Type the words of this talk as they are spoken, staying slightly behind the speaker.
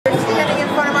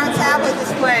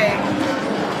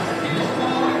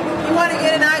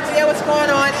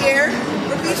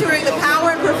featuring the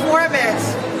power and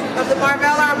performance of the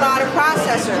Marvell Armada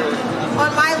processor.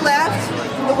 On my left,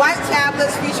 the white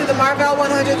tablets feature the Marvell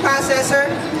 100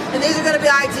 processor, and these are going to be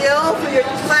ideal for your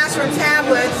classroom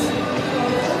tablets.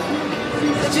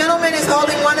 The gentleman is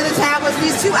holding one of the tablets.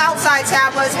 These two outside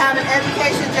tablets have an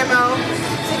education demo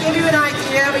to give you an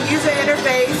idea of a user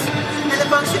interface and the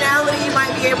functionality you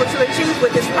might be able to achieve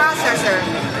with this processor.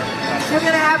 You're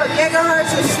going to have a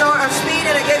gigahertz of speed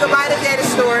and a gigabyte of data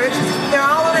storage. They're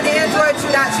all on an Android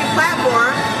 2.2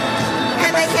 platform,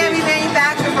 and they can be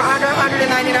manufactured for under $199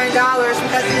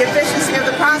 because of the efficiency of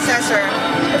the processor.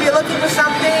 If you're looking for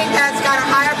something that's got a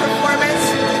higher performance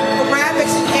for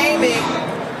graphics and gaming,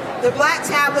 the black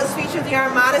tablets feature the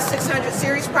Armada 600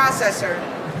 series processor.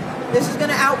 This is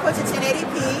going to output to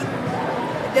 1080p.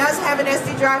 It does have an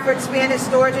SD drive for expanded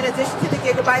storage in addition to the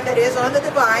gigabyte that is on the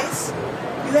device.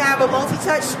 You have a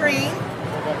multi-touch screen.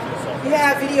 You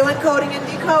have video encoding and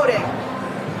decoding.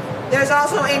 There's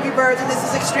also Angry Birds, and this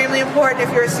is extremely important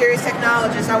if you're a serious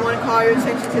technologist. I want to call your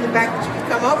attention to the fact that you can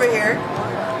come over here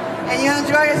and you'll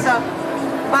enjoy yourself.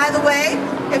 By the way,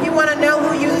 if you want to know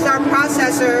who uses our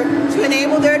processor to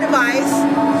enable their device,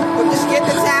 or just get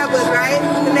the tablet, right?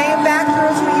 The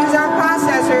manufacturers who use our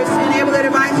processors to enable their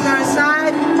devices are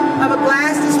inside of a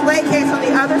glass display case on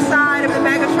the other side of the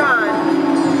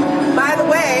Megatron. By the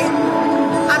way,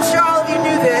 I'm sure all of you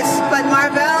knew this, but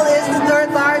Marvell is the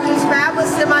third largest fabless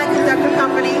semiconductor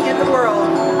company in the world.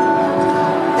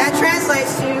 That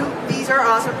translates to, these are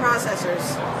awesome processors.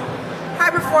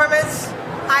 High performance,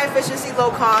 high efficiency,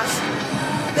 low cost.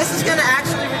 This is going to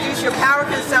actually reduce your power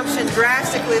consumption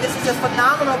drastically. This is a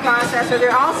phenomenal processor.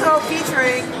 They're also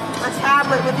featuring a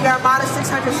tablet with the Armada 600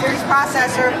 series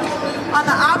processor on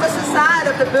the opposite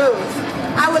side of the booth.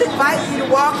 I would invite you to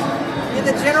walk in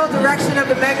the general direction of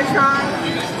the Megatron,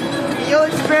 and you'll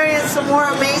experience some more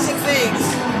amazing things,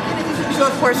 in addition to,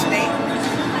 of course, me.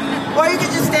 Or you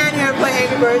can just stand here and play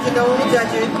Angry Birds and no one will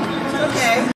judge you. It's okay.